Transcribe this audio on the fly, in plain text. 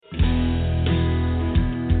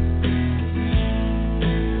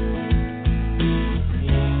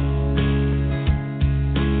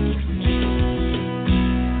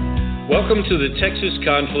Welcome to the Texas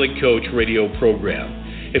Conflict Coach radio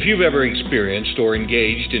program. If you've ever experienced or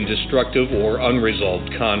engaged in destructive or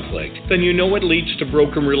unresolved conflict, then you know it leads to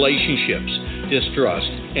broken relationships, distrust,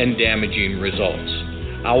 and damaging results.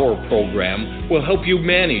 Our program will help you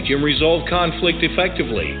manage and resolve conflict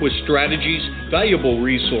effectively with strategies, valuable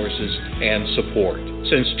resources, and support.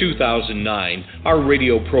 Since 2009, our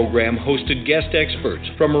radio program hosted guest experts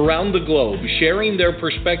from around the globe sharing their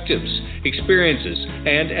perspectives, experiences,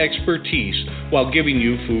 and expertise while giving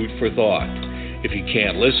you food for thought. If you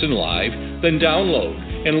can't listen live, then download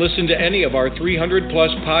and listen to any of our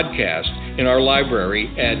 300-plus podcasts in our library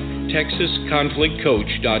at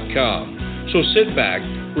texasconflictcoach.com. So sit back,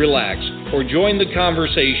 relax, or join the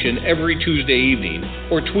conversation every Tuesday evening,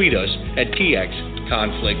 or tweet us at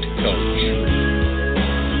TXConflictCoach.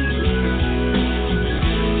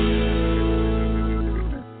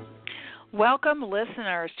 Welcome,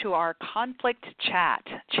 listeners, to our Conflict Chat,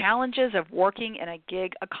 Challenges of Working in a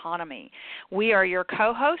Gig Economy. We are your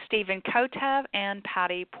co-hosts, Stephen Kotev and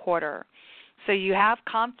Patty Porter. So you have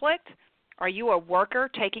conflict? Are you a worker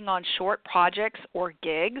taking on short projects or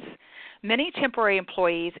gigs? Many temporary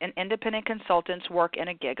employees and independent consultants work in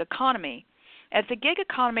a gig economy. As the gig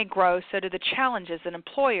economy grows, so do the challenges that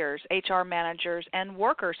employers, HR managers, and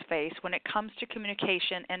workers face when it comes to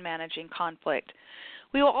communication and managing conflict.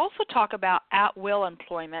 We will also talk about at-will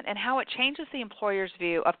employment and how it changes the employer's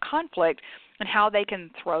view of conflict and how they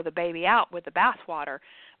can throw the baby out with the bathwater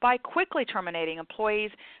by quickly terminating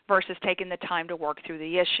employees versus taking the time to work through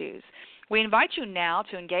the issues. We invite you now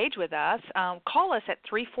to engage with us. Call us at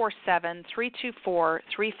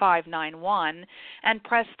 347-324-3591 and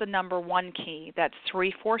press the number 1 key. That's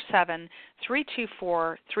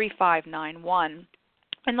 347-324-3591.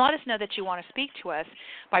 And let us know that you want to speak to us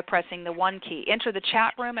by pressing the 1 key. Enter the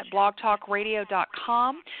chat room at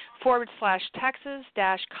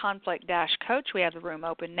blogtalkradio.com/Texas-conflict-coach. We have the room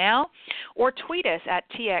open now. Or tweet us at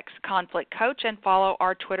TXConflictCoach and follow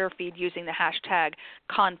our Twitter feed using the hashtag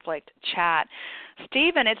ConflictChat.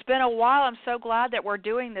 Stephen, it's been a while. I'm so glad that we're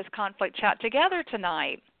doing this Conflict Chat together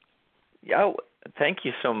tonight. Yeah, thank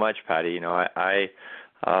you so much, Patty.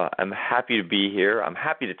 I'm happy to be here. I'm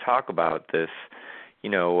happy to talk about this.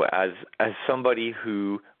 As somebody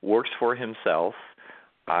who works for himself,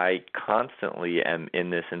 I constantly am in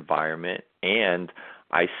this environment, and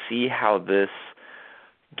I see how this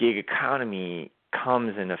gig economy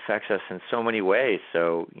comes and affects us in so many ways.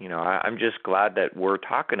 So, I'm just glad that we're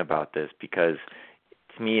talking about this because,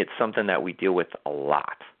 to me, it's something that we deal with a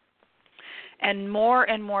lot. And more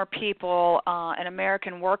people, and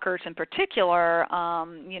American workers in particular,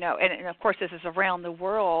 and of course this is around the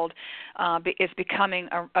world, is becoming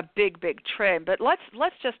a big trend. But let's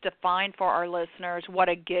just define for our listeners what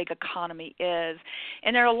a gig economy is.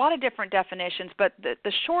 And there are a lot of different definitions, but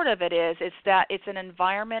the short of it is that it's an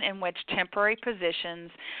environment in which temporary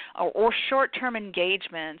positions or short-term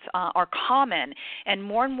engagements are common, and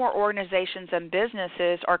more organizations and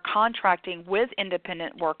businesses are contracting with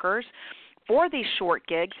independent workers for these short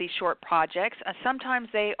gigs, these short projects. Sometimes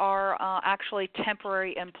they are actually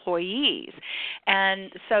temporary employees,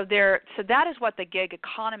 and so that is what the gig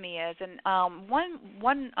economy is. And one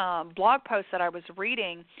blog post that I was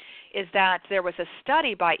reading is that there was a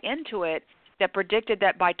study by Intuit that predicted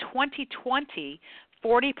that by 2020,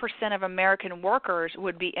 40% of American workers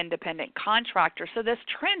would be independent contractors. So this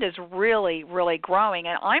trend is really, really growing,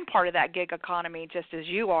 and I'm part of that gig economy just as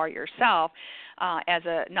you are yourself,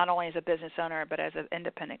 not only as a business owner but as an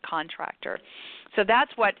independent contractor. So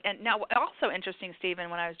that's what. And now, also interesting, Stephen,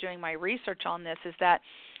 when I was doing my research on this, is that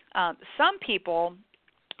some people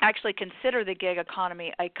actually consider the gig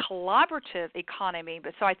economy a collaborative economy.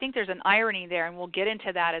 But so I think there's an irony there, and we'll get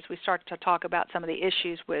into that as we start to talk about some of the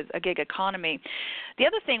issues with a gig economy. The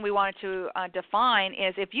other thing we wanted to define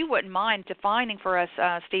is, if you wouldn't mind defining for us,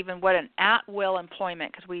 Stephen, what an at-will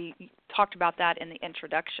employment, because we talked about that in the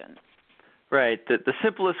introduction. Right. The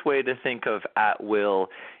simplest way to think of at will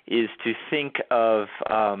is to think of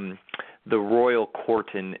the royal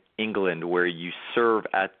court in England, where you serve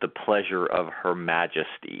at the pleasure of Her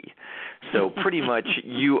Majesty. So pretty much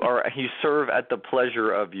you serve at the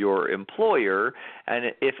pleasure of your employer,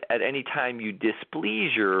 and if at any time you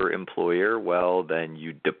displease your employer, well, then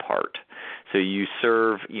you depart. So you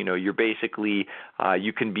serve, you're basically,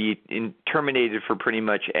 you can be terminated for pretty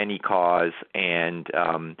much any cause, and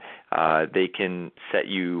they can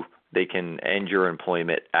end your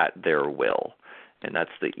employment at their will. And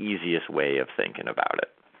that's the easiest way of thinking about it.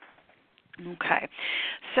 Okay.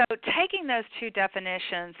 So taking those two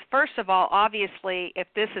definitions, first of all, obviously, if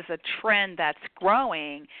this is a trend that's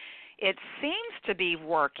growing, it seems to be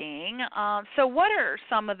working. So what are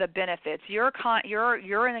some of the benefits? You're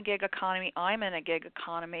in a gig economy. I'm in a gig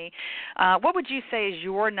economy. What would you say is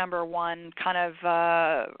your number one kind of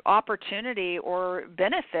opportunity or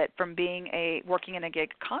benefit from working in a gig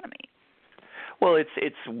economy? Well,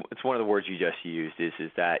 it's one of the words you just used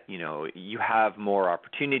is that, you have more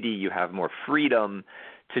opportunity, you have more freedom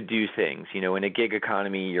to do things. In a gig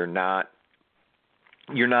economy, you're not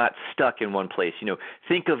stuck in one place.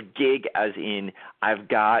 Think of gig as in I'm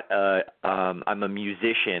a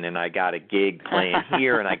musician and I got a gig playing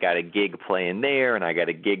here and I got a gig playing there and I got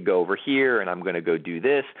a gig over here and I'm going to go do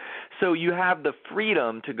this. So you have the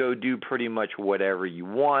freedom to go do pretty much whatever you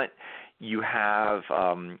want. You have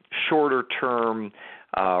shorter term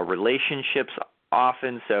relationships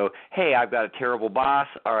often. So, hey, I've got a terrible boss.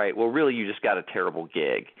 All right, well, really, you just got a terrible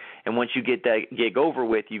gig. And once you get that gig over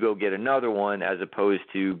with, you go get another one as opposed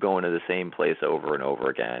to going to the same place over and over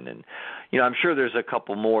again. And, I'm sure there's a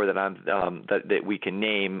couple more that that we can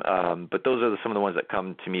name, but those are some of the ones that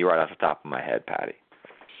come to me right off the top of my head, Patty.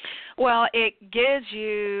 Well, it gives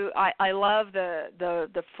you. I love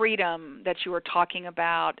the freedom that you were talking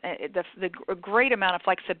about, the great amount of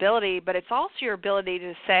flexibility, but it's also your ability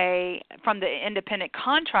to say, from the independent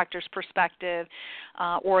contractor's perspective,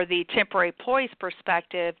 or the temporary employee's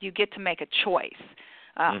perspective, you get to make a choice.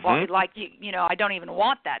 Well, like I don't even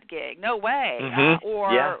want that gig. No way.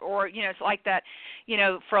 Or it's like that.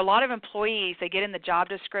 For a lot of employees, they get in the job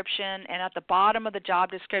description, and at the bottom of the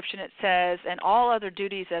job description it says, "and all other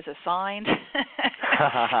duties as assigned,"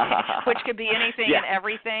 which could be anything and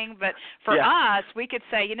everything. But for us, we could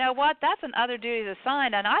say, you know what, that's an other duties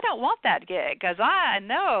assigned, and I don't want that gig because I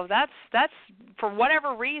know that's for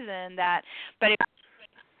whatever reason that. But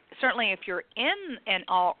certainly if you're in an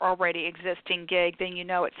already existing gig, then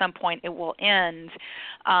at some point it will end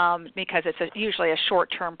because it's usually a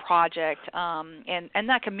short-term project, and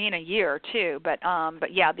that can mean a year too. But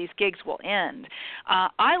these gigs will end.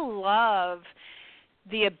 I love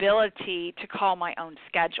the ability to call my own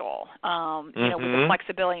schedule, with the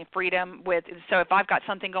flexibility and freedom. So if I've got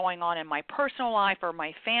something going on in my personal life or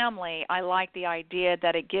my family, I like the idea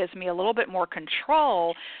that it gives me a little bit more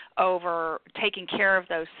control over taking care of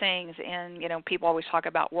those things. And, people always talk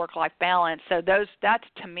about work-life balance. So that's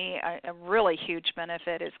to me a really huge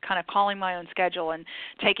benefit, is kind of calling my own schedule and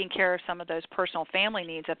taking care of some of those personal family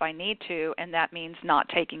needs if I need to. And that means not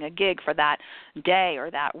taking a gig for that day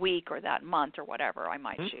or that week or that month or whatever I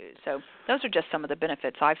might choose. So those are just some of the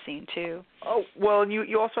benefits I've seen too. Oh, well, and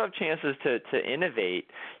you also have chances to innovate.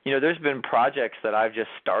 There's been projects that I've just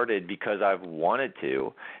started because I've wanted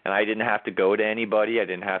to, and I didn't have to go to anybody. I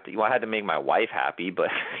didn't have to. I had to make my wife happy, but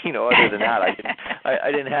other than that,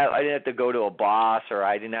 I didn't have to go to a boss, or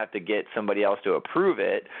I didn't have to get somebody else to approve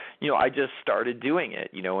it. I just started doing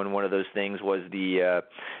it. And one of those things was the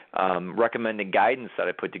recommended guidance that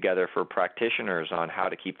I put together for practitioners on how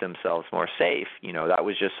to keep themselves more safe. That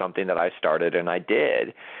was just something that I started and I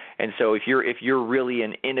did. And so if you're really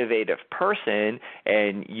an innovative person,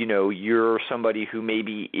 and you're somebody who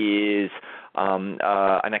maybe is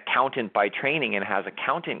an accountant by training and has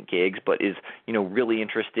accountant gigs, but is really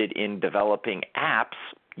interested in developing apps,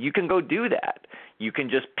 you can go do that. You can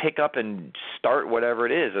just pick up and start whatever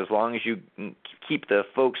it is, as long as you keep the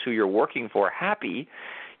folks who you're working for happy.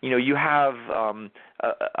 You have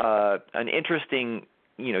an interesting.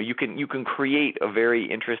 You can create a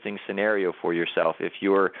very interesting scenario for yourself if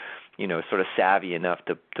you're, sort of savvy enough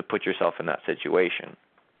to put yourself in that situation.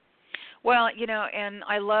 Well, and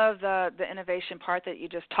I love the innovation part that you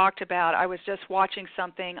just talked about. I was just watching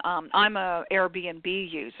something. I'm a Airbnb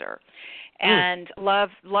user, and love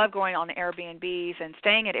going on Airbnbs and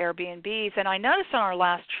staying at Airbnbs. And I noticed on our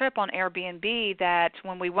last trip on Airbnb that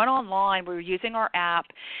when we went online, we were using our app,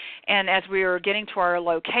 and as we were getting to our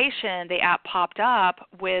location, the app popped up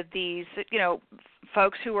with these,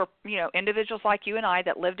 folks who were, individuals like you and I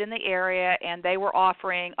that lived in the area, and they were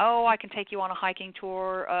offering, I can take you on a hiking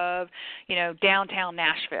tour of, downtown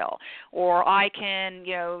Nashville, or I can,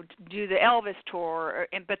 do the Elvis tour.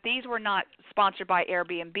 But these were not sponsored by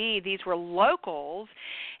Airbnb. These were locals.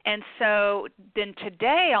 And so then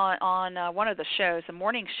today on one of the shows, the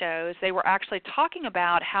morning shows, they were actually talking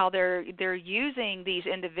about how they're using these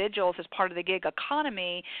individuals as part of the gig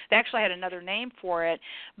economy. They actually had another name for it,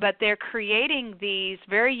 but they're creating these these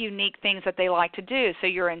very unique things that they like to do. So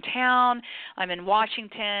you're in town, I'm in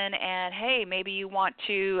Washington, and hey, maybe you want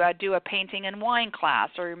to do a painting and wine class,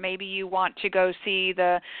 or maybe you want to go see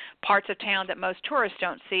the parts of town that most tourists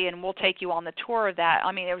don't see, and we'll take you on the tour of that.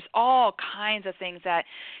 I mean, there was all kinds of things that,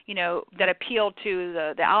 you know, that appealed to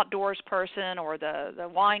the outdoors person or the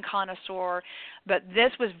wine connoisseur. But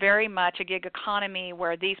this was very much a gig economy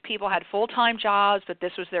where these people had full-time jobs, but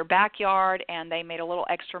this was their backyard, and they made a little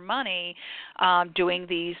extra money doing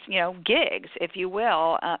these, you know, gigs, if you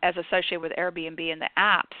will, as associated with Airbnb and the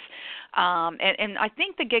apps. And I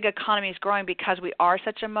think the gig economy is growing because we are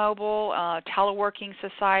such a mobile, teleworking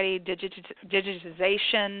society,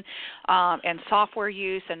 digitization, and software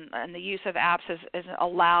use, and the use of apps has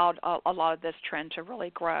allowed a lot of this trend to really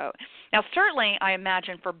grow. Now, certainly, I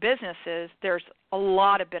imagine for businesses, there's a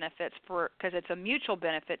lot of benefits because it's a mutual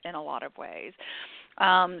benefit in a lot of ways.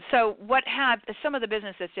 So what have some of the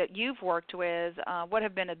businesses that you've worked with, what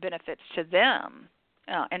have been the benefits to them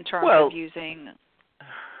in terms of using?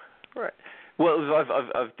 Right. Well,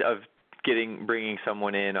 of bringing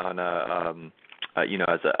someone in on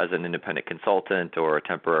as an independent consultant or a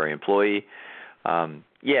temporary employee.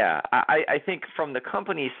 I think from the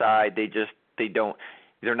company side,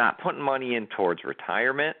 they're not putting money in towards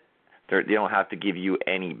retirement. They don't have to give you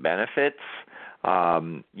any benefits.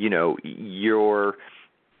 You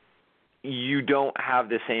don't have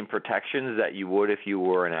the same protections that you would if you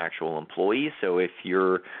were an actual employee. So if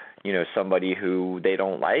you're, somebody who they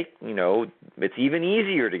don't like, it's even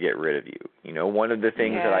easier to get rid of you. One of the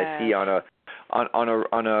things that I see on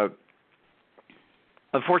a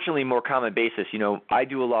unfortunately more common basis, I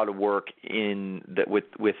do a lot of work in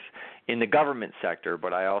the government sector,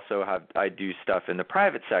 but I do stuff in the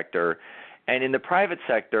private sector. And in the private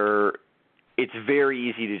sector, it's very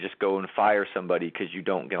easy to just go and fire somebody because you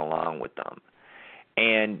don't get along with them.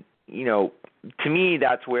 And, to me,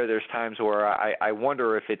 that's where there's times where I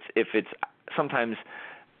wonder if it's sometimes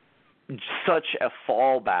such a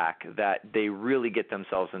fallback that they really get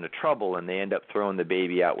themselves into trouble and they end up throwing the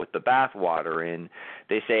baby out with the bathwater, and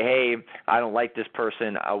they say, hey, I don't like this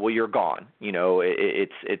person, well, you're gone.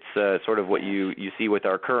 It's sort of what you see with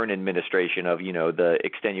our current administration of, the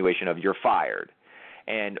extenuation of you're fired.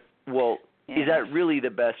 And, well, is that really the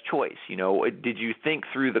best choice? Did you think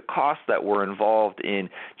through the costs that were involved in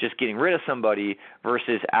just getting rid of somebody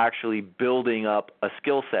versus actually building up a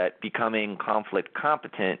skill set, becoming conflict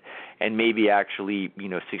competent, and maybe actually,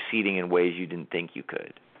 succeeding in ways you didn't think you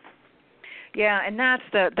could? Yeah, and that's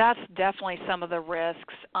definitely some of the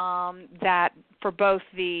risks that for both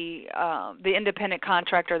the independent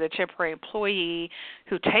contractor, the temporary employee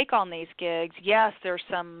who take on these gigs. Yes, there's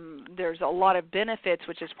a lot of benefits,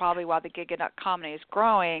 which is probably why the gig economy is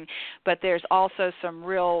growing, but there's also some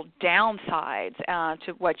real downsides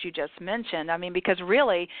to what you just mentioned. I mean, because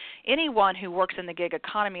really anyone who works in the gig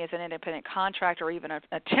economy as an independent contractor or even a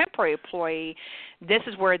temporary employee, this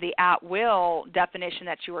is where the at-will definition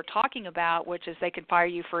that you were talking about, which is they can fire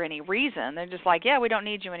you for any reason. They're just like, yeah, we don't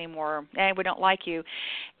need you anymore, and we don't like you.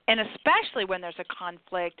 And especially when there's a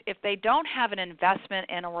conflict, if they don't have an investment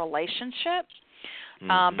in a relationship,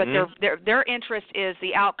 but their interest is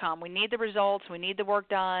the outcome. We need the results. We need the work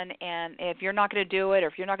done. And if you're not going to do it, or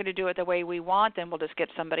if you're not going to do it the way we want, then we'll just get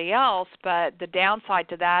somebody else. But the downside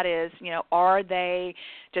to that is, are they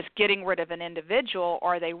just getting rid of an individual,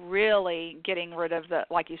 or are they really getting rid of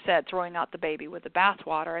like you said, throwing out the baby with the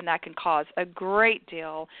bathwater? And that can cause a great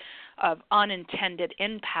deal of unintended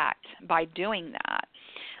impact by doing that.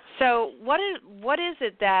 So what is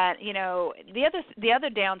it that, the other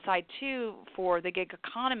downside too for the gig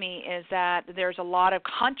economy is that there's a lot of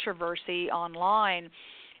controversy online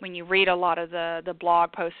when you read a lot of the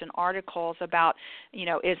blog posts and articles about,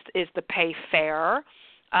 is the pay fair?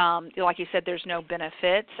 Like you said, there's no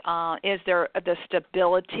benefits. Is there the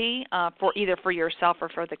stability for yourself or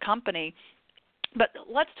for the company? But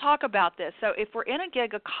let's talk about this. So if we're in a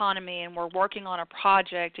gig economy and we're working on a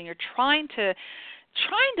project and you're trying to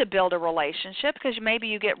build a relationship because maybe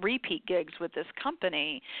you get repeat gigs with this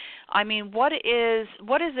company, I mean, what are the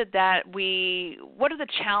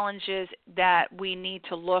challenges that we need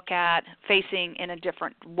to look at facing in a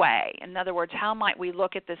different way? In other words, how might we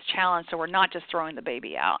look at this challenge so we're not just throwing the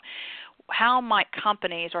baby out? How might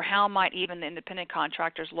companies, or how might even the independent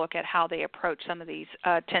contractors look at how they approach some of these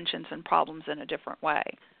tensions and problems in a different way?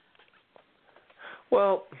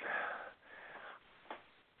 Well,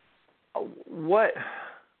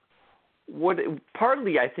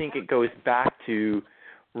 partly I think it goes back to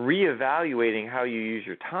reevaluating how you use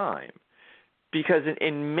your time, because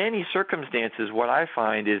in many circumstances what I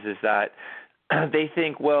find is that they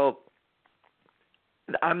think, well,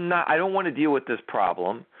 I don't want to deal with this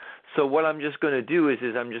problem. So what I'm just going to do is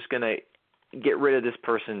I'm just going to get rid of this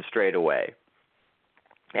person straight away.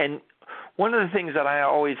 And one of the things that I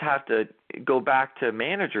always have to go back to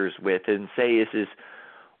managers with and say is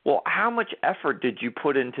well, how much effort did you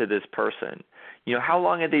put into this person? How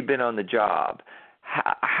long have they been on the job?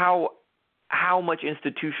 How much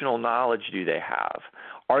institutional knowledge do they have?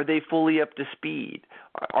 Are they fully up to speed?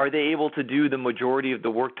 Are they able to do the majority of the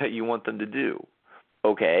work that you want them to do?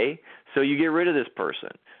 Okay, so you get rid of this person.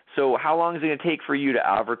 So how long is it going to take for you to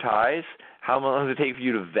advertise? How long does it take for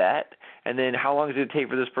you to vet? And then how long does it take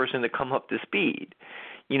for this person to come up to speed?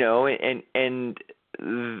 And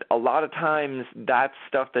a lot of times that's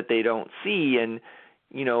stuff that they don't see. And,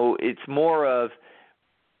 it's more of,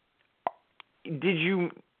 did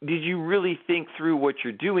you really think through what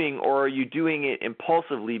you're doing, or are you doing it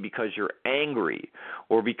impulsively because you're angry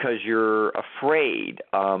or because you're afraid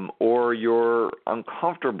or you're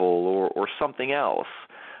uncomfortable or something else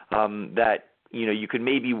that you could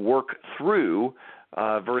maybe work through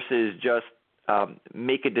versus just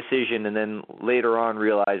make a decision and then later on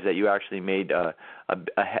realize that you actually made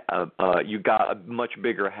you got a much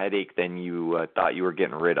bigger headache than you thought you were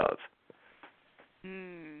getting rid of.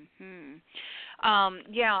 Mm-hmm.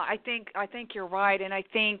 Yeah, I think you're right, and I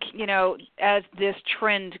think as this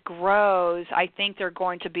trend grows, I think there are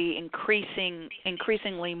going to be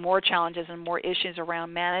increasingly more challenges and more issues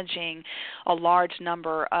around managing a large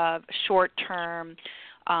number of short-term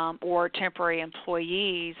or temporary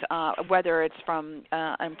employees, whether it's from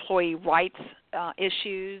employee rights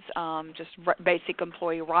issues, just basic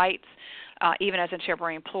employee rights. Even as a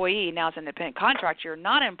temporary employee, now as an independent contractor, you're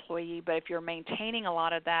not an employee, but if you're maintaining a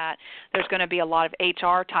lot of that, there's going to be a lot of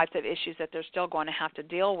HR types of issues that they're still going to have to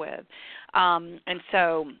deal with. And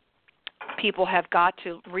so people have got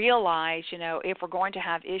to realize, if we're going to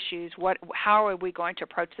have issues, how are we going to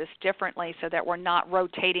approach this differently so that we're not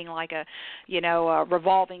rotating like a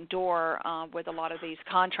revolving door with a lot of these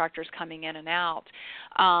contractors coming in and out.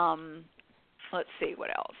 Let's see what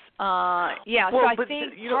else. So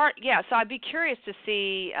I'd be curious to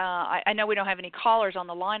see. I know we don't have any callers on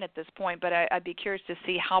the line at this point, but I'd be curious to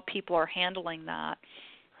see how people are handling that.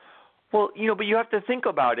 Well, but you have to think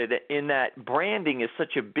about it in that branding is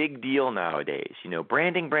such a big deal nowadays.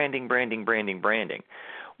 Branding.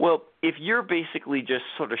 Well, if you're basically just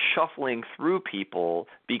sort of shuffling through people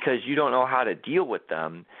because you don't know how to deal with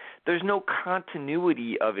them, there's no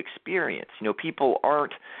continuity of experience.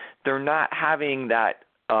 They're not having that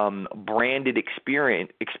branded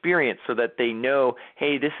experience so that they know,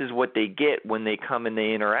 hey, this is what they get when they come and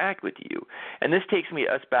they interact with you. And this takes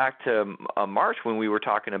us back to March when we were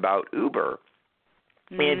talking about Uber.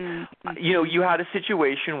 And, you had a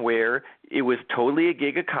situation where it was totally a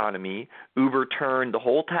gig economy. Uber turned the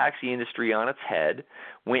whole taxi industry on its head,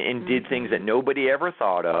 went and did things that nobody ever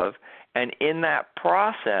thought of. And in that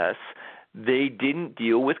process, they didn't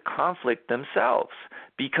deal with conflict themselves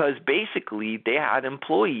because basically they had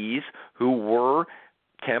employees who were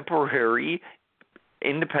temporary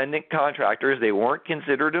independent contractors. They weren't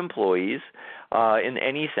considered employees in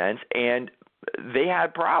any sense, and they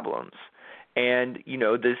had problems. And,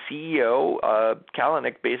 the CEO,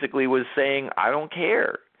 Kalanick, basically was saying, I don't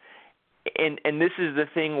care. And this is the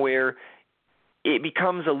thing where it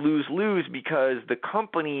becomes a lose-lose because the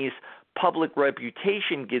company's public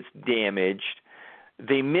reputation gets damaged.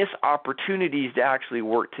 They miss opportunities to actually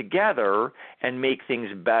work together and make things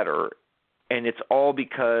better. And it's all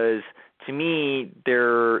because, to me,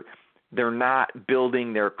 they're not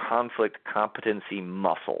building their conflict competency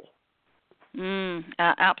muscle.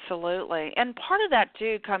 Absolutely. And part of that,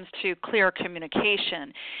 too, comes to clear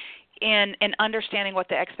communication and understanding what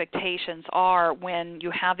the expectations are when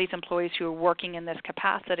you have these employees who are working in this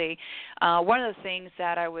capacity. One of the things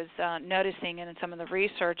that I was noticing in some of the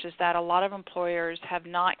research is that a lot of employers have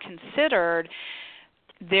not considered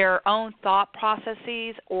their own thought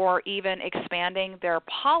processes or even expanding their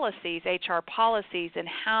policies, HR policies, and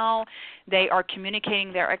how they are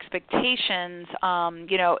communicating their expectations,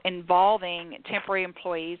 involving temporary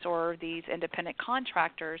employees or these independent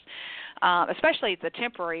contractors, especially the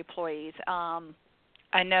temporary employees.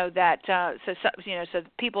 I know that so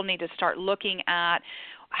people need to start looking at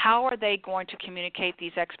how are they going to communicate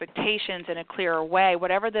these expectations in a clearer way,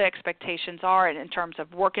 whatever the expectations are in terms of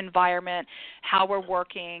work environment, how we're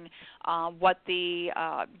working, what the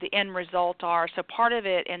end result are. So part of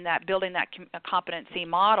it in that building that competency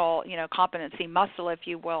model, competency muscle, if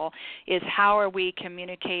you will, is how are we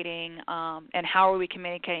communicating and how are we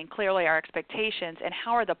communicating clearly our expectations, and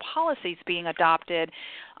how are the policies being adopted.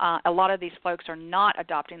 A lot of these folks are not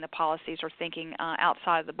adopting the policies or thinking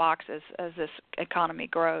outside of the box as this economy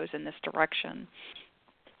grows in this direction.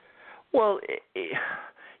 Well,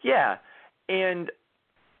 yeah, and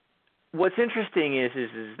what's interesting is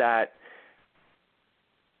that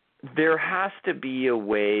there has to be a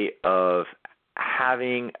way of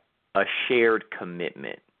having a shared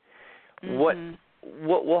commitment. Mm-hmm.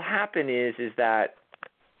 What will happen is that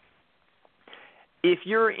if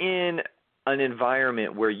you're in an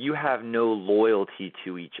environment where you have no loyalty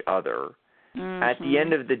to each other, mm-hmm. at the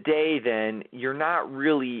end of the day, then you're not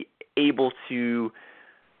really able to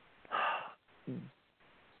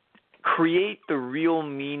create the real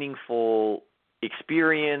meaningful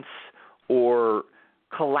experience or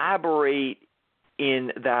collaborate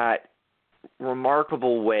in that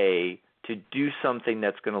remarkable way to do something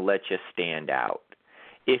that's going to let you stand out.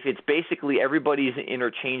 If it's basically everybody's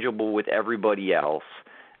interchangeable with everybody else,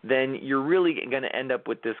 then you're really going to end up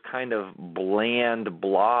with this kind of bland,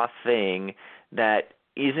 blah thing that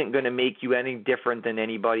isn't going to make you any different than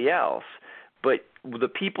anybody else. But the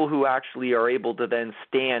people who actually are able to then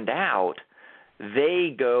stand out,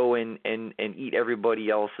 they go and eat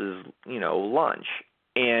everybody else's, lunch.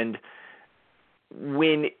 And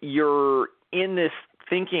when you're in this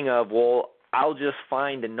thinking of, well, I'll just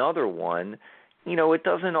find another one, it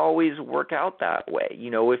doesn't always work out that way.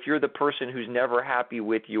 If you're the person who's never happy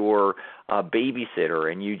with your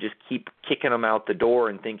babysitter and you just keep kicking them out the door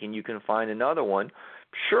and thinking you can find another one,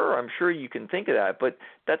 sure, I'm sure you can think of that, but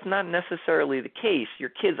that's not necessarily the case. Your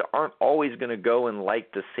kids aren't always going to go and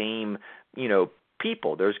like the same,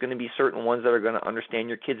 people. There's going to be certain ones that are going to understand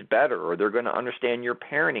your kids better, or they're going to understand your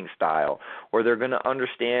parenting style, or they're going to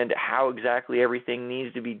understand how exactly everything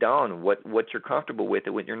needs to be done, what you're comfortable with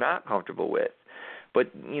and what you're not comfortable with.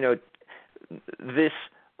 But, this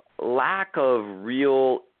lack of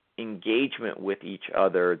real engagement with each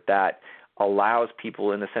other that allows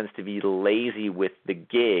people, in a sense, to be lazy with the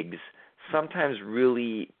gigs sometimes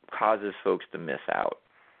really causes folks to miss out.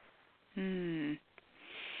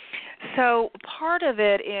 So part of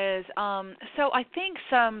it is, so I think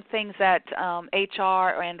some things that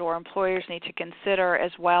HR and or employers need to consider,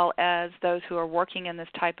 as well as those who are working in this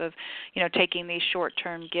type of, taking these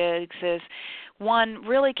short-term gigs, is one,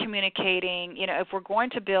 really communicating, if we're going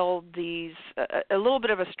to build these, a little bit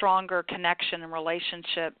of a stronger connection and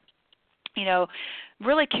relationship,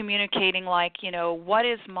 really communicating what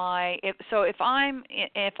is my if I'm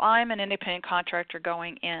an independent contractor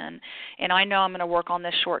going in and I know I'm going to work on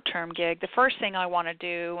this short-term gig, the first thing I want to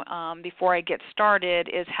do before I get started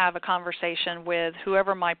is have a conversation with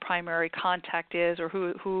whoever my primary contact is, or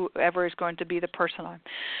whoever is going to be the person I'm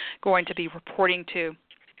going to be reporting to.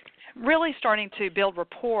 Really starting to build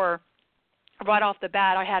rapport right off the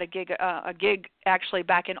bat. I had a gig actually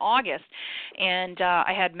back in August, and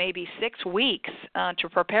I had maybe 6 weeks to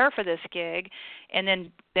prepare for this gig, and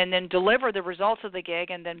then deliver the results of the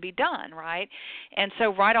gig, and then be done, right? And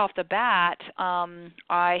so right off the bat,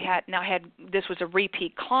 this was a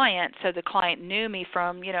repeat client, so the client knew me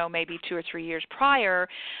from maybe 2 or 3 years prior,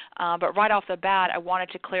 but right off the bat, I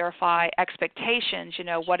wanted to clarify expectations.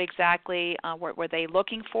 What exactly were they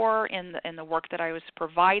looking for in the work that I was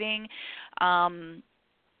providing.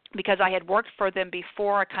 Because I had worked for them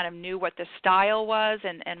before, I kind of knew what the style was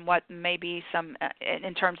and what maybe some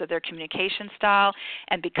in terms of their communication style.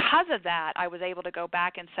 And because of that, I was able to go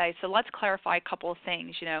back and say, so let's clarify a couple of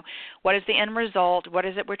things. What is the end result? What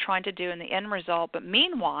is it we're trying to do in the end result? But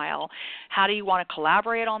meanwhile, how do you want to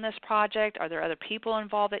collaborate on this project? Are there other people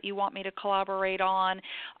involved that you want me to collaborate on?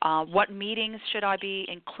 What meetings should I be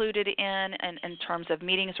included in terms of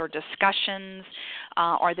meetings or discussions?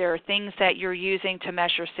 Are there things that you're using to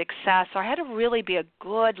measure success? So I had to really be a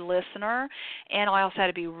good listener, and I also had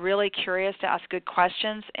to be really curious to ask good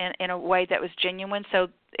questions in a way that was genuine. So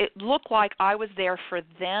it looked like I was there for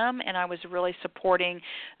them, and I was really supporting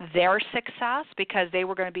their success because they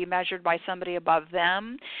were going to be measured by somebody above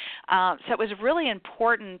them. So it was really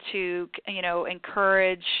important to,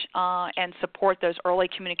 encourage and support those early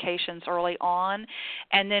communications early on,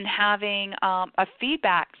 and then having a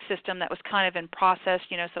feedback system that was kind of in process,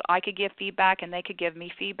 so I could give feedback and they could give me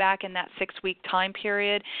feedback in that 6-week time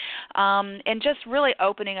period. And just really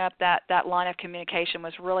opening up that line of communication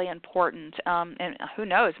was really important. And who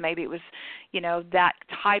knows? knows? Maybe it was, that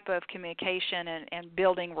type of communication and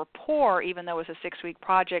building rapport, even though it was a 6-week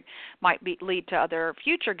project, might lead to other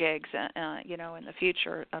future gigs, in the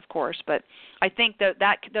future, of course. But I think that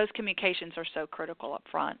those communications are so critical up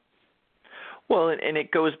front. Well, and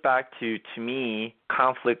it goes back to me,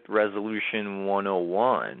 conflict resolution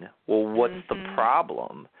 101. Well, what's the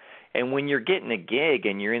problem? And when you're getting a gig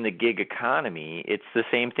and you're in the gig economy, it's the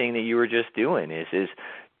same thing that you were just doing is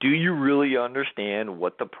do you really understand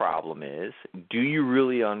what the problem is? Do you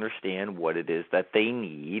really understand what it is that they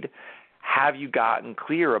need? Have you gotten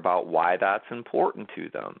clear about why that's important to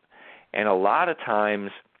them? And a lot of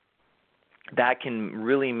times that can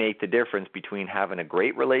really make the difference between having a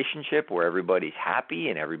great relationship where everybody's happy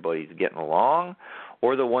and everybody's getting along,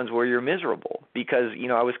 or the ones where you're miserable. Because it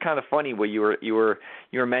was kind of funny where you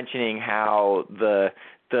were mentioning how the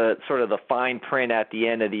sort of the fine print at the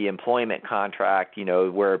end of the employment contract,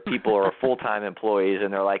 where people are full-time employees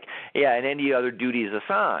and they're like, yeah, and any other duties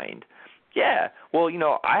assigned. Yeah, well,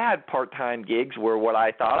 I had part-time gigs where what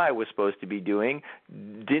I thought I was supposed to be doing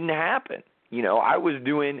didn't happen. I was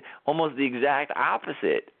doing almost the exact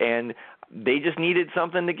opposite, and they just needed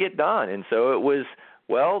something to get done. And so it was,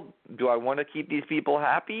 well, do I want to keep these people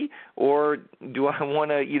happy, or do I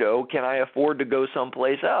want to, can I afford to go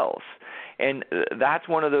someplace else? And that's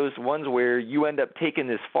one of those ones where you end up taking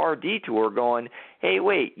this far detour going, hey,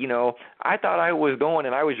 wait, I thought I was going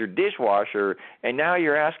and I was your dishwasher, and now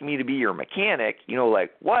you're asking me to be your mechanic.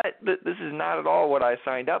 Like, what? This is not at all what I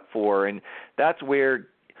signed up for. And that's where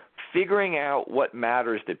figuring out what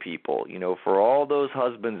matters to people, for all those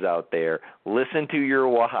husbands out there, listen to your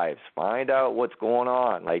wives, find out what's going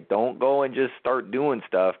on. Like, don't go and just start doing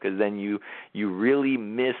stuff, because then you really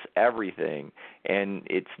miss everything. And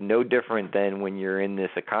it's no different than when you're in this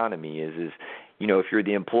economy is if you're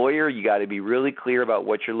the employer, you got to be really clear about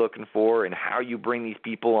what you're looking for and how you bring these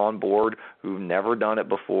people on board who've never done it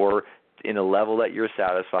before in a level that you're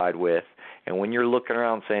satisfied with. And when you're looking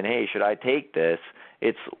around saying, hey, should I take this?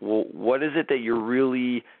 It's, well, what is it that you're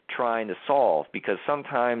really trying to solve? Because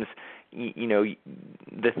sometimes,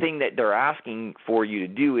 the thing that they're asking for you to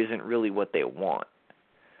do isn't really what they want.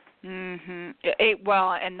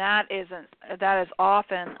 Well, and that is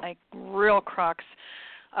often a real crux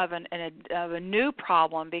of a new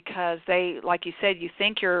problem, because they, like you said, you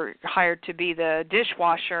think you're hired to be the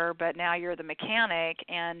dishwasher, but now you're the mechanic,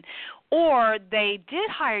 or they did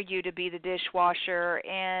hire you to be the dishwasher,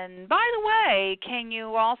 and by the way, can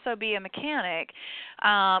you also be a mechanic?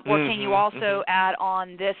 Or can you also add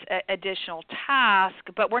on this additional task,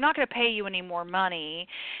 but we're not going to pay you any more money.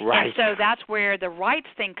 Right. And so that's where the rights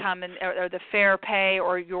thing come in, or the fair pay,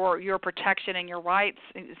 or your protection and your rights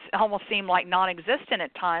almost seem like non-existent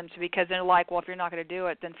at times, because they're like, well, if you're not going to do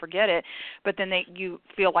it, then forget it. But then you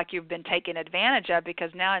feel like you've been taken advantage of, because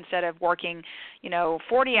now instead of working,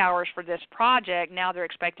 40 hours for this project, now they're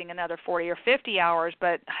expecting another 40 or 50 hours.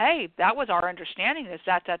 But hey, that was our understanding, is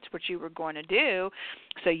that's what you were going to do.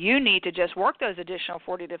 So you need to just work those additional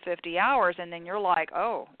 40 to 50 hours, and then you're like,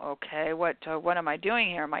 oh, okay, what am I doing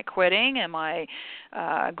here? Am I quitting? Am I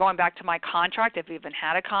going back to my contract, if you even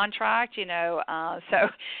had a contract? So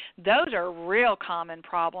those are real common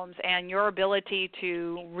problems, and your ability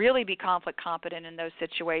to really be conflict competent in those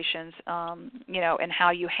situations, and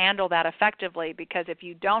how you handle that effectively, because if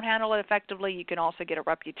you don't handle it effectively, you can also get a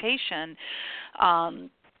reputation.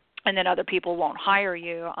 And then other people won't hire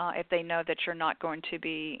you if they know that you're not going to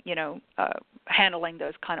be, handling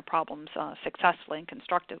those kind of problems successfully and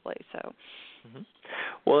constructively. So,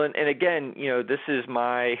 Well, and again, this is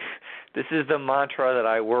the mantra that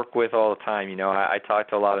I work with all the time. I talk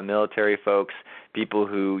to a lot of military folks, people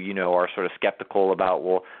who are sort of skeptical about,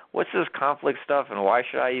 well, what's this conflict stuff, and why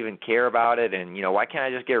should I even care about it, and why can't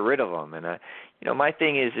I just get rid of them? And my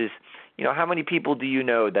thing is how many people do you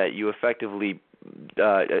know that you effectively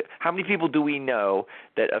how many people do we know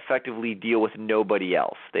that effectively deal with nobody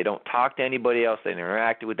else? They don't talk to anybody else. They don't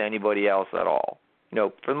interact with anybody else at all.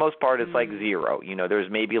 For the most part, it's like zero. There's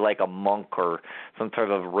maybe like a monk or some sort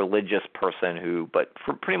of religious person but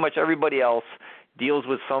for pretty much everybody else deals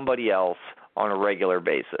with somebody else on a regular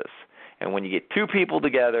basis. And when you get two people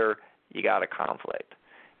together, you got a conflict.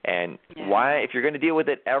 And why, if you're going to deal with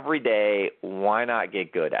it every day, why not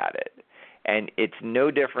get good at it? And it's no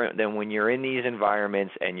different than when you're in these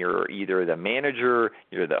environments and you're either the manager,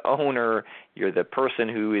 you're the owner, you're the person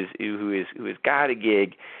who has got a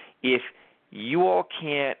gig. If you all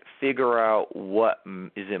can't figure out what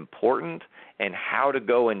is important and how to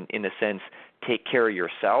go and, in a sense, take care of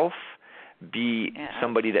yourself, be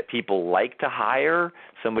somebody that people like to hire,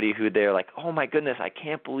 somebody who they're like, oh my goodness, I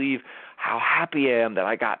can't believe how happy I am that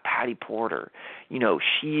I got Patty Porter.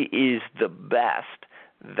 She is the best.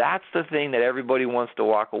 That's the thing that everybody wants to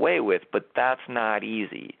walk away with, but that's not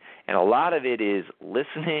easy. And a lot of it is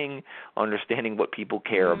listening, understanding what people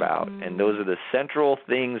care about, and those are the central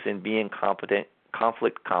things in being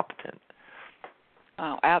conflict competent.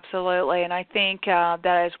 Oh, absolutely. And I think that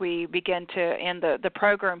as we begin to end the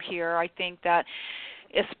program here, I think that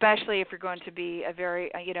especially if you're going to be a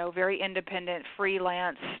very independent,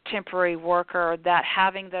 freelance, temporary worker, that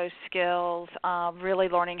having those skills, really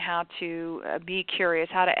learning how to be curious,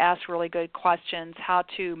 how to ask really good questions, how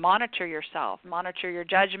to monitor yourself, monitor your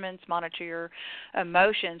judgments, monitor your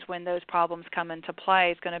emotions when those problems come into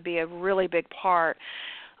play is going to be a really big part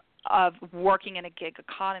of working in a gig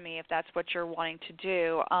economy, if that's what you're wanting to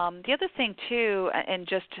do. The other thing too, and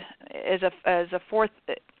just as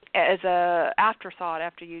a afterthought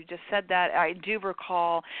after you just said that, I do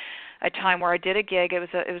recall a time where I did a gig. It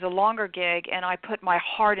was a longer gig, and I put my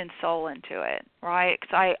heart and soul into it, right?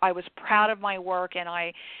 Because I was proud of my work, and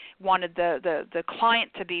I wanted the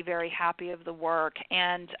client to be very happy of the work.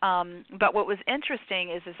 And but what was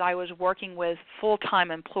interesting is I was working with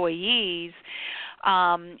full-time employees,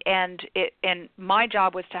 and my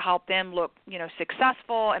job was to help them look,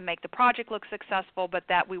 successful and make the project look successful, but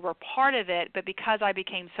that we were part of it. But because I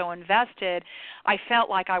became so invested, I felt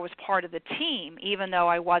like I was part of the team, even though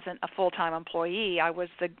I wasn't a full-time employee. I was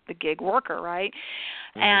the gig worker, right?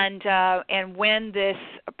 Mm-hmm. And when this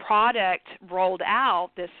product rolled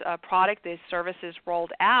out, these services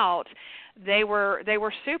rolled out, they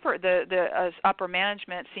were super. The upper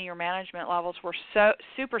management, senior management levels were so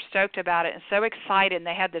super stoked about it and so excited. And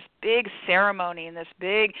they had this big ceremony and this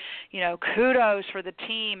big, kudos for the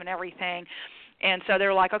team and everything. And so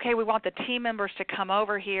they're like, okay, we want the team members to come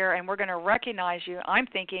over here, and we're going to recognize you. I'm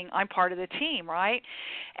thinking I'm part of the team, right?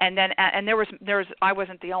 And then, there was I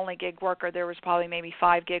wasn't the only gig worker. There was probably maybe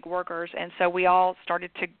 5 gig workers, and so we all started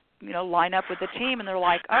to, line up with the team. And they're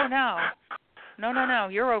like, oh no,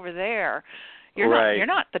 you're over there. You're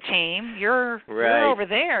not the team. You're over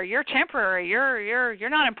there. You're temporary. You're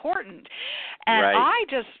not important. And I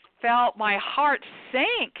just felt my heart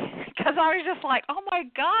sink because I was just like, oh my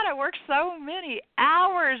God, I worked so many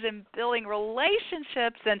hours in building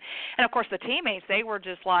relationships, and of course the teammates, they were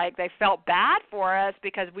just like, they felt bad for us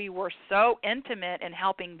because we were so intimate in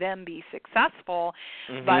helping them be successful.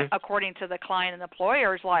 Mm-hmm. But according to the client and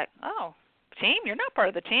employers, like, oh, team, you're not part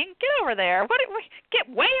of the team. Get over there. Get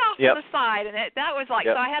way off to the side. And that was like,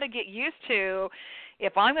 so I had to get used to,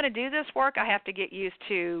 if I'm going to do this work, I have to get used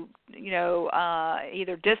to,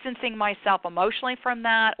 either distancing myself emotionally from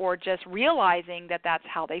that or just realizing that that's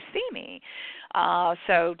how they see me.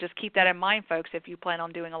 So just keep that in mind, folks. If you plan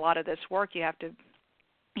on doing a lot of this work, you have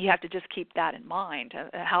to just keep that in mind,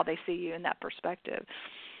 how they see you in that perspective.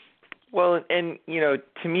 Well, and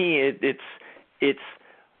to me, it's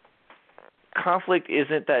conflict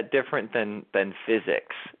isn't that different than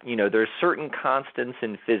physics. There's certain constants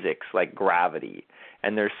in physics like gravity,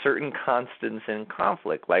 and there's certain constants in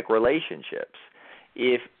conflict like relationships.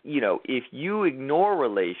 If you ignore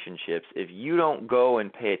relationships, if you don't go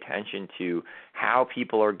and pay attention to how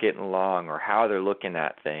people are getting along or how they're looking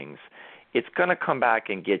at things, it's going to come back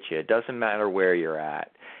and get you. It doesn't matter where you're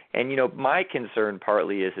at. And, my concern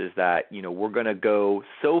partly is that, we're going to go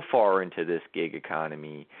so far into this gig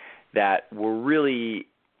economy that we're really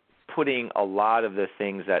putting a lot of the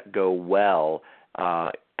things that go well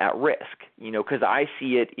at risk, because I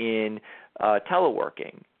see it in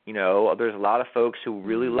teleworking. There's a lot of folks who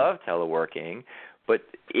really love teleworking, but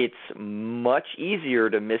it's much easier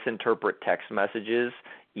to misinterpret text messages,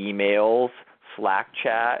 emails, Slack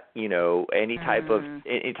chat, any type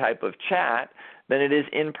of chat than it is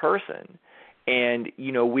in person. And,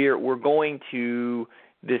 we're going to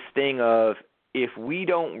this thing of, if we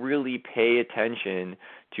don't really pay attention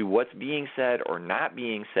to what's being said or not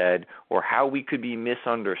being said or how we could be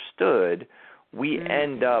misunderstood, we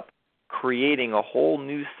end up creating a whole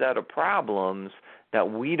new set of problems that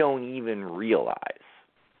we don't even realize.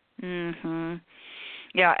 Mhm.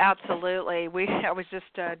 Yeah, absolutely. I was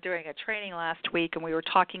just doing a training last week, and we were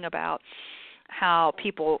talking about how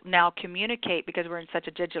people now communicate because we're in such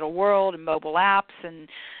a digital world and mobile apps and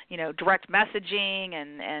direct messaging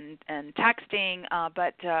and texting,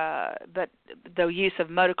 but the use of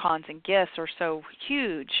emoticons and GIFs are so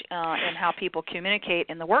huge in how people communicate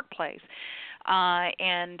in the workplace.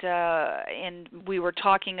 And we were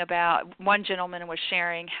talking about, one gentleman was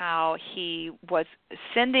sharing how he was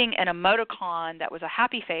sending an emoticon that was a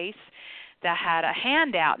happy face that had a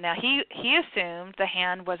hand out. Now, he assumed the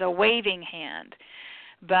hand was a waving hand.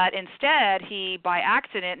 But instead, he, by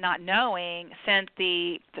accident, not knowing, sent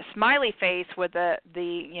the smiley face with the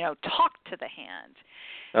talk to the hand.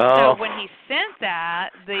 Oh. So when he sent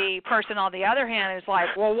that, the person on the other hand is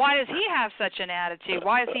like, well, why does he have such an attitude?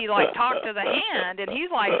 Why does he, talk to the hand? And he's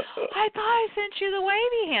like, I thought I sent you the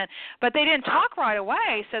wavy hand. But they didn't talk right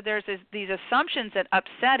away, so there's these assumptions and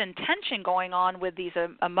upset and tension going on with these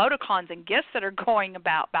emoticons and gifts that are going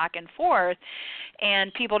about back and forth,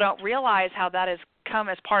 and people don't realize how that has come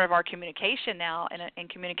as part of our communication now in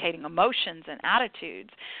communicating emotions and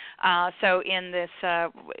attitudes. So in this,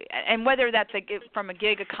 and whether that's from a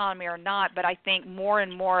gig economy or not, but I think more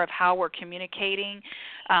and more of how we're communicating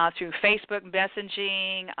through Facebook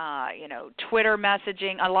messaging, Twitter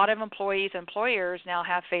messaging. A lot of employers now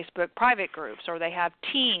have Facebook private groups, or they have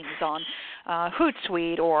teams on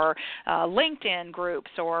Hootsuite or LinkedIn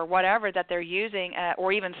groups or whatever that they're using,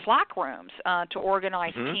 or even Slack rooms to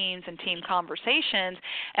organize teams and team conversations,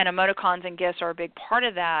 and emoticons and gifts are a big part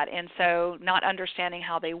of that. And so not understanding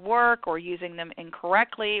how they work or using them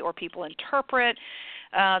incorrectly, or people interpret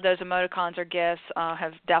those emoticons or gifts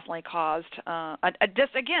have definitely caused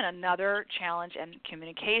just, again, another challenge in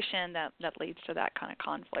communication that leads to that kind of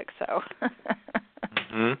conflict. So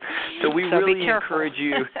So we really encourage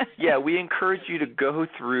you, we encourage you to go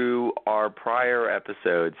through our prior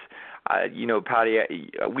episodes. Patty,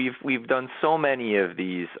 we've done so many of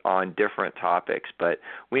these on different topics, but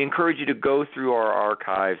we encourage you to go through our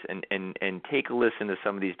archives and take a listen to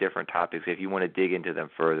some of these different topics if you want to dig into them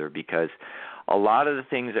further, because a lot of the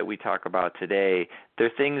things that we talk about today,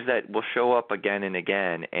 they're things that will show up again and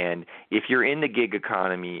again. And if you're in the gig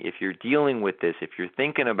economy, if you're dealing with this, if you're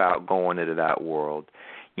thinking about going into that world,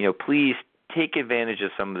 please take advantage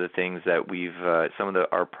of some of the things that we've,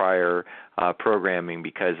 our prior programming,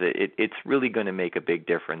 because it's really going to make a big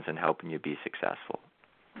difference in helping you be successful.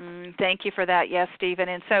 Thank you for that. Yes, Stephen.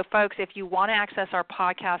 And so, folks, if you want to access our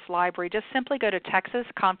podcast library, just simply go to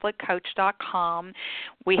TexasConflictCoach.com.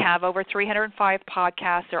 We have over 305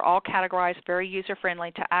 podcasts. They're all categorized, very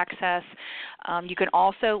user-friendly to access. You can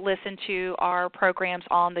also listen to our programs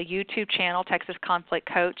on the YouTube channel, Texas Conflict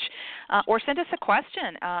Coach, or send us a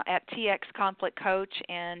question at TX Conflict Coach,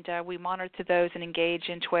 and we monitor those and engage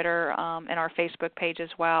in Twitter and our Facebook page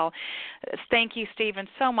as well. Thank you, Stephen,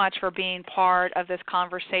 so much for being part of this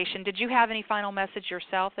conversation. Did you have any final message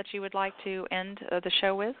yourself that you would like to end the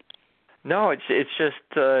show with? No, it's just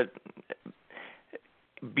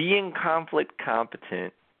being conflict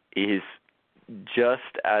competent is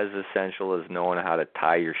just as essential as knowing how to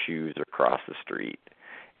tie your shoes or cross the street.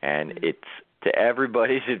 And it's to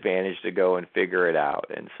everybody's advantage to go and figure it out.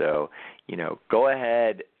 And so, go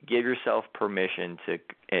ahead, give yourself permission to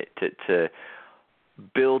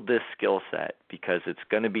build this skill set, because it's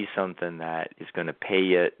going to be something that is going to pay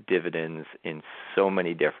you dividends in so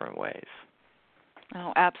many different ways.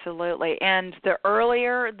 Oh, absolutely. And the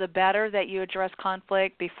earlier, the better that you address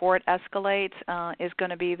conflict before it escalates is going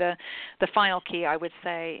to be the final key, I would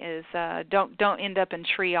say, is don't end up in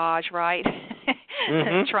triage, right?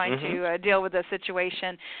 Trying to deal with the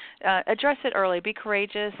situation. Address it early. Be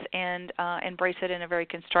courageous and embrace it in a very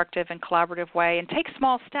constructive and collaborative way, and take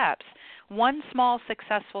small steps. One small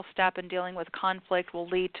successful step in dealing with conflict will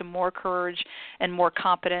lead to more courage and more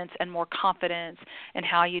competence and more confidence in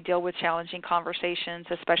how you deal with challenging conversations,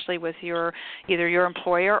 especially with either your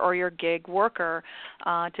employer or your gig worker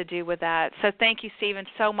to do with that. So thank you, Stephen,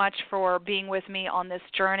 so much for being with me on this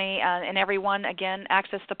journey. And everyone, again,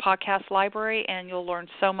 access the podcast library, and you'll learn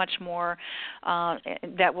so much more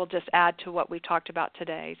that will just add to what we talked about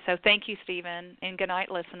today. So thank you, Stephen, and good night,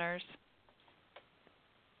 listeners.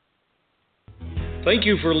 Thank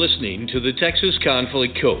you for listening to the Texas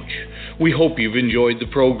Conflict Coach. We hope you've enjoyed the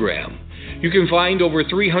program. You can find over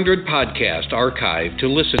 300 podcasts archived to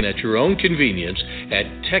listen at your own convenience at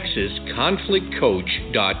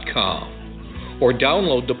TexasConflictCoach.com, or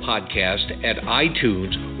download the podcast at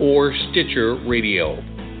iTunes or Stitcher Radio.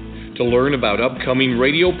 To learn about upcoming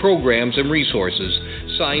radio programs and resources,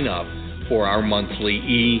 sign up for our monthly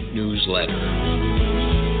e-newsletter.